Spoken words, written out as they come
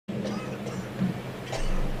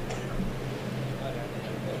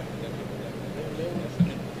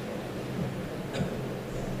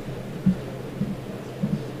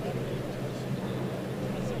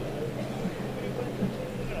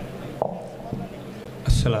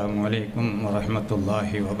Assalamualaikum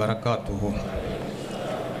warahmatullahi wabarakatuh.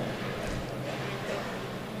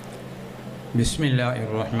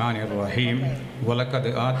 Bismillahirrahmanirrahim.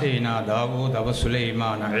 Walaqad atayna Daawuda wa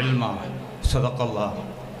Sulaymana ilma. Sadaqallah.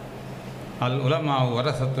 Al-ulama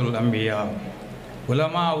warasatul anbiya.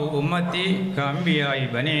 Ulama ummati ka anbiya'i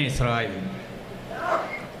bani Israil.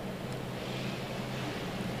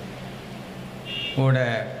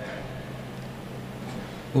 Oda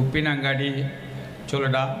Uppinangadi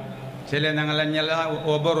ചൊല്ലടാ ചില ഞങ്ങളെല്ലാം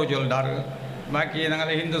ഒബറു ചൊല്ലാറ് ബാക്കി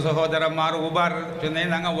ഞങ്ങളെ ഹിന്ദു സഹോദരന്മാർ ഉബാർ ചെന്നൈ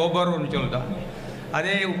ഞങ്ങൾ ഒബറു ചൊല്ലട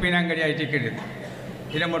അതേ ഉപ്പിനങ്കടി ആയിട്ട് കിട്ടും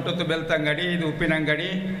ഇതിനെ മുട്ടത്ത് ബെൽത്തങ്കടി ഇത് ഉപ്പിനങ്കടി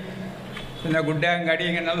പിന്നെ ഗുഡ്ഡാങ്കടി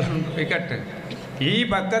ഇങ്ങനെയുള്ള വിക്കറ്റ് ഈ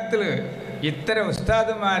പക്കത്തിൽ ഇത്ര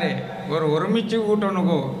ഉസ്താദുമാരെ ഒരു ഒരുമിച്ച്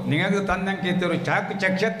കൂട്ടണക്കോ നിങ്ങൾക്ക് തന്നെങ്കിത്തൊരു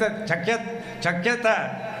ചക്യത്ത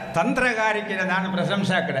തന്ത്രകാരിക്കിനെ ഞാൻ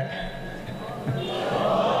പ്രശംസാക്കടെ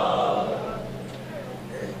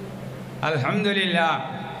Alhamdulillah,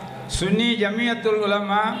 Sunni Jamiyatul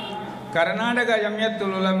Ulama, Karnataka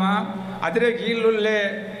Jamiyatul Ulama, adre kiyillulle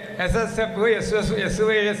SSF,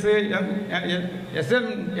 SVS,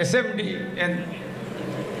 SMD,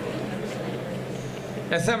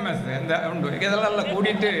 SMS, undu. Ikedalla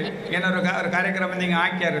koodittu ennaru karyakraman ninga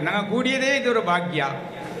haakyaru. Nanga koodiyade idoru bhagya.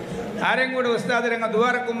 ആരെയും കൂടെ ഉസ്താദ് ഞങ്ങൾ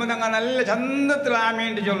ദ്വാരക്കുമ്പോൾ ഞങ്ങൾ നല്ല ചന്തത്തിൽ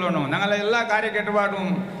ആമീൻ്റെ ചൊല്ലണോ ഞങ്ങളെ എല്ലാ കാര്യക്കെട്ടുപാടും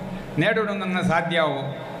നേടിടും ഞങ്ങൾ സാധ്യമാവും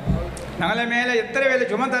ഞങ്ങളെ മേലെ എത്ര വേല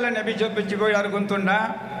ചുമതല നബിച്ചു പോയി ആർക്കുന്നുണ്ട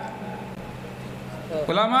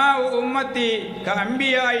ഉലമാ ഉമ്മത്തി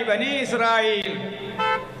അംബിയായി ബനി ഇസ്രായേൽ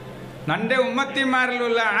നന്റെ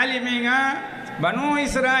ഉമ്മത്തിമാരിലുള്ള ആലിമീങ്ങ ബനു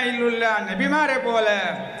ഇസ്രായേലുള്ള നബിമാരെ പോലെ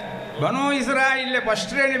ബനു ഇസ്രായേലിലെ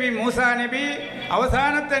ഫസ്റ്റ് നബി മൂസാ നബി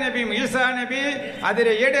അവസാനത്തെ നബി ഈസാ നബി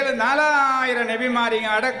അതിലെ ഇടയിൽ 4000 നബിമാരിങ്ങ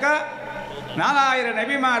അടക്ക 4000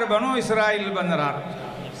 നബിമാർ ബനു ഇസ്രായേലിൽ വന്നറാറ്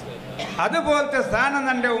അതുപോലത്തെ സ്ഥാനം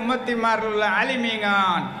എൻ്റെ ഉമ്മത്തിമാരിലുള്ള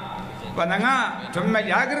ആലിമീങ്ങാൻ അപ്പം ഞങ്ങൾ ചുമ്മ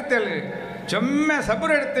ജാഗ്രതയിൽ ചുമ്മ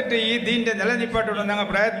സബറെടുത്തിട്ട് ഈ ദീൻ്റെ നിലനിൽപ്പാട്ടോട് ഞങ്ങൾ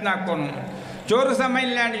പ്രയത്നാക്കണം ചോറ്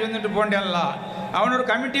സമയമില്ലാണ്ട് ചെന്നിട്ട് പോകേണ്ടല്ല അവനൊരു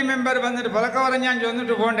കമ്മിറ്റി മെമ്പർ വന്നിട്ട് പലക്ക പറഞ്ഞാൽ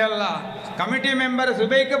ചെന്നിട്ട് പോകേണ്ടല്ല കമ്മിറ്റി മെമ്പർ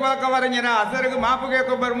സുബൈക്ക് പലക്ക പറഞ്ഞാൽ അസർക്ക് മാപ്പ്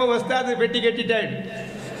കേൾക്കാൻ വരുമ്പോൾ ഉസ്താദ് പെട്ടി കെട്ടിട്ടായിട്ട്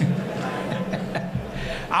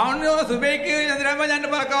അവന് സുബൈക്ക് ചന്ദ്രമ്മ ഞാൻ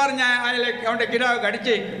പലക്ക പറഞ്ഞ അവൻ്റെ കിടാവ്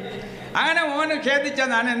കടിച്ച് അങ്ങനെ ഓന്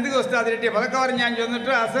ഖേദിച്ചാൽ എന്ത് ഉസ്താദിട്ട് പലക്ക പറഞ്ഞാൽ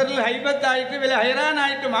ചെന്നിട്ട് അസറിൽ ഹൈബത്തായിട്ട് വലിയ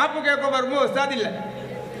ഹൈറാനായിട്ട് മാപ്പ് കേൾക്കാൻ വരുമ്പോൾ ഉസ്താദില്ല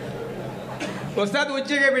ഉസ്താദ്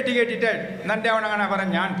ഉച്ചയ്ക്ക് പെട്ടി കെട്ടിട്ടായിട്ട് നൻ്റെ അവനങ്ങനെ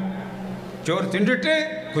പറഞ്ഞാൻ ചോറ് തിന്നിട്ട്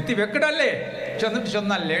കുത്തി വെക്കടല്ലേ ചെന്നിട്ട്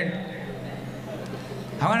ചെന്നല്ലേ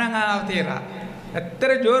അവനങ്ങനെ തീറ എത്ര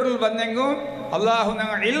ജോറിൽ വന്നെങ്കും അള്ളാഹു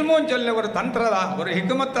ഞങ്ങൾ ഇൽമും ചൊല്ല ഒരു തന്ത്രത ഒരു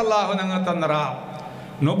ഹിക്മത്ത് അള്ളാഹു ഞങ്ങൾ തന്നറ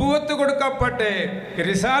നുബുവത്ത് കൊടുക്കപ്പെട്ട്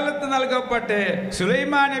റിസാലത്ത് നൽകപ്പെട്ട്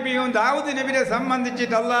സുലൈമാൻ നബിയും ദാവൂദ് നബിയെ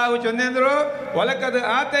സംബന്ധിച്ചിട്ട് അള്ളാഹു ചൊന്നോ വലക്കത്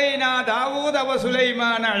ആതൈന ദാവൂദ വ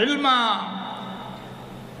സുലൈമാന ഇൽമാ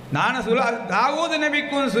ദാവൂദ്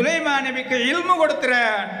നബിക്കും സുലൈമാൻ നബിക്ക് ഇൽമു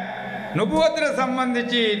കൊടുത്തിരാൻ നുബുവത്തിനെ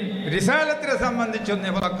സംബന്ധിച്ച് റിസാലത്തിനെ സംബന്ധിച്ചൊന്ന്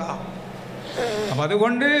വിളക്കാം അപ്പം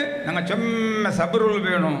അതുകൊണ്ട് ഞങ്ങൾ ചുമ്മ സബറുൾ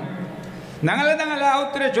വേണു ഞങ്ങളെ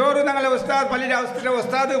ഒത്തിരി ചോറ് ഞങ്ങളെ ഉസ്താദ് പള്ളിയുടെ അവസ്ഥയിലെ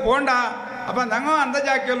ഉസ്താദ് പോണ്ട അപ്പം ഞങ്ങൾ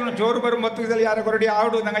അന്തജാക്കിയുള്ള ചോറ് വരുമ്പോൾ ആരെ കുറടി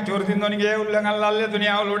ആവിടും ഞങ്ങൾ ചോറ് തിന്നോനിക്കേ ഉള്ളങ്ങളല്ലേ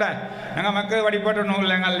ദുനിയാവിലൂടെ ഞങ്ങൾ മക്കൾ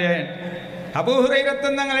വടിപ്പെട്ടണല്ലേ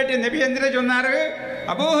അബൂഹുറൈറത്തും ഞങ്ങളായിട്ട് നബി എന്തിനെ ചൊന്നാറ്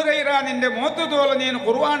അബൂഹുറൈറ നിന്റെ മോത്ത് തോല നീ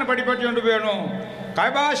ഖുർആൻ പഠിപ്പിച്ചുകൊണ്ട് വേണു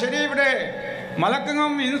കഅബ ശരീഫിടെ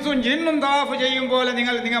മലക്കങ്ങും ഇൻസും ജിന്നും തവാഫ് ചെയ്യും പോലെ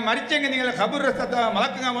നിങ്ങൾ മരിച്ചെങ്കിൽ നിങ്ങളെ ഖബർ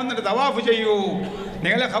മലക്കങ്ങ വന്നിട്ട് തവാഫ് ചെയ്യൂ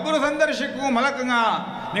നിങ്ങളെ ഖബർ സന്ദർശിക്കൂ മലക്കങ്ങ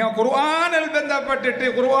നിങ്ങൾ ഖുർആനിൽ ബന്ധപ്പെട്ടിട്ട്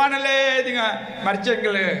ഖുർആനിലേ നിങ്ങൾ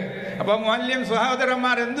മരിച്ചെങ്കിൽ അപ്പം മുഅല്ലിം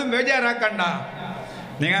സഹോദരന്മാർ എന്തും ബേജാറാക്കണ്ട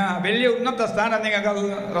നിങ്ങൾ വലിയ ഉന്നത സ്ഥാനം നിങ്ങൾക്ക്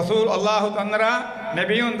റസൂൽ അള്ളാഹു തന്നറ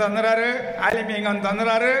നബിയും തന്നറാറ് ആലിമീങ്ങളും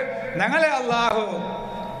തന്നറാറ് ഞങ്ങളെ അള്ളാഹു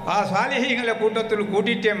ആ സ്വാലിഹീങ്ങളെ കൂട്ടത്തിൽ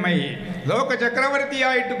കൂട്ടിയിട്ടമ്മായി ലോക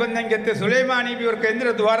ചക്രവർത്തിയായിട്ട് ബന്ധങ്കത്തെ സുലൈമാൻ നബി അവർക്ക്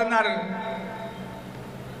എന്തിനു ദ്വാരന്നാറ്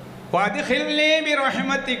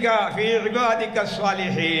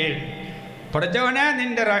പഠിച്ചവനെ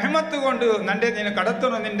നിന്റെ റഹ്മത്ത് കൊണ്ട് നിന്നെ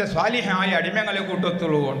കടത്തുന്നു നിന്റെ സ്വാലിഹായ അടിമങ്ങളെ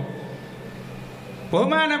കൂട്ടത്തുള്ളൂ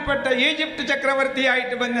ബഹുമാനപ്പെട്ട ഈജിപ്ത്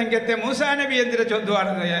ചക്രവർത്തിയായിട്ട് ബന്ധങ്കത്തെ മൂസാ നബി എന്തിനു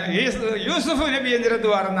ചൊദ്വാറ് യൂസുഫ് നബി എന്തിനു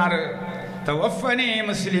ദ്വാരന്നാറ് തവഫനി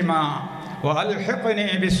മുസ്ലിമാ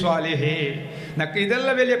നക്ക്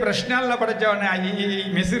ഇതെല്ലാം വലിയ പ്രശ്നമല്ല പഠിച്ചവനെ ഈ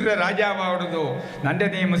മിസ്രിന്റെ രാജാവാടുന്നു നന്റെ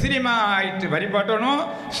നീ മുസ്ലിമായിട്ട് പരിപെട്ടണോ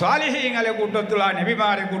സ്വാലിഹീങ്ങളെ കൂട്ടത്തിലുള്ള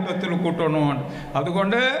നബിമാരെ കൂട്ടത്തിൽ കൂട്ടണോ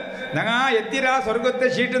അതുകൊണ്ട് ഞങ്ങൾ എത്തിരാ സ്വർഗത്തെ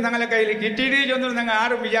ഷീറ്റ് ഞങ്ങളെ കയ്യിൽ കിട്ടിയിട്ട് ചെന്നു ഞങ്ങൾ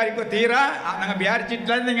ആരും വിചാരിക്കോ തീരാ ഞങ്ങൾ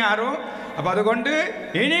വിചാരിച്ചിട്ടില്ല നിങ്ങൾ ആരും അപ്പം അതുകൊണ്ട്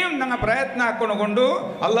ഇനിയും ഞങ്ങൾ പ്രയത്നാക്കണ കൊണ്ടു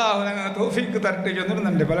അള്ളാഹു ഞങ്ങൾ തൗഫീഖ് തരട്ടെ ചെന്നു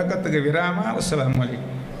എൻ്റെ ബലക്കത്തുക്ക് വിരാമ. അസ്സലാമു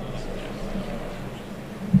അലൈക്കും.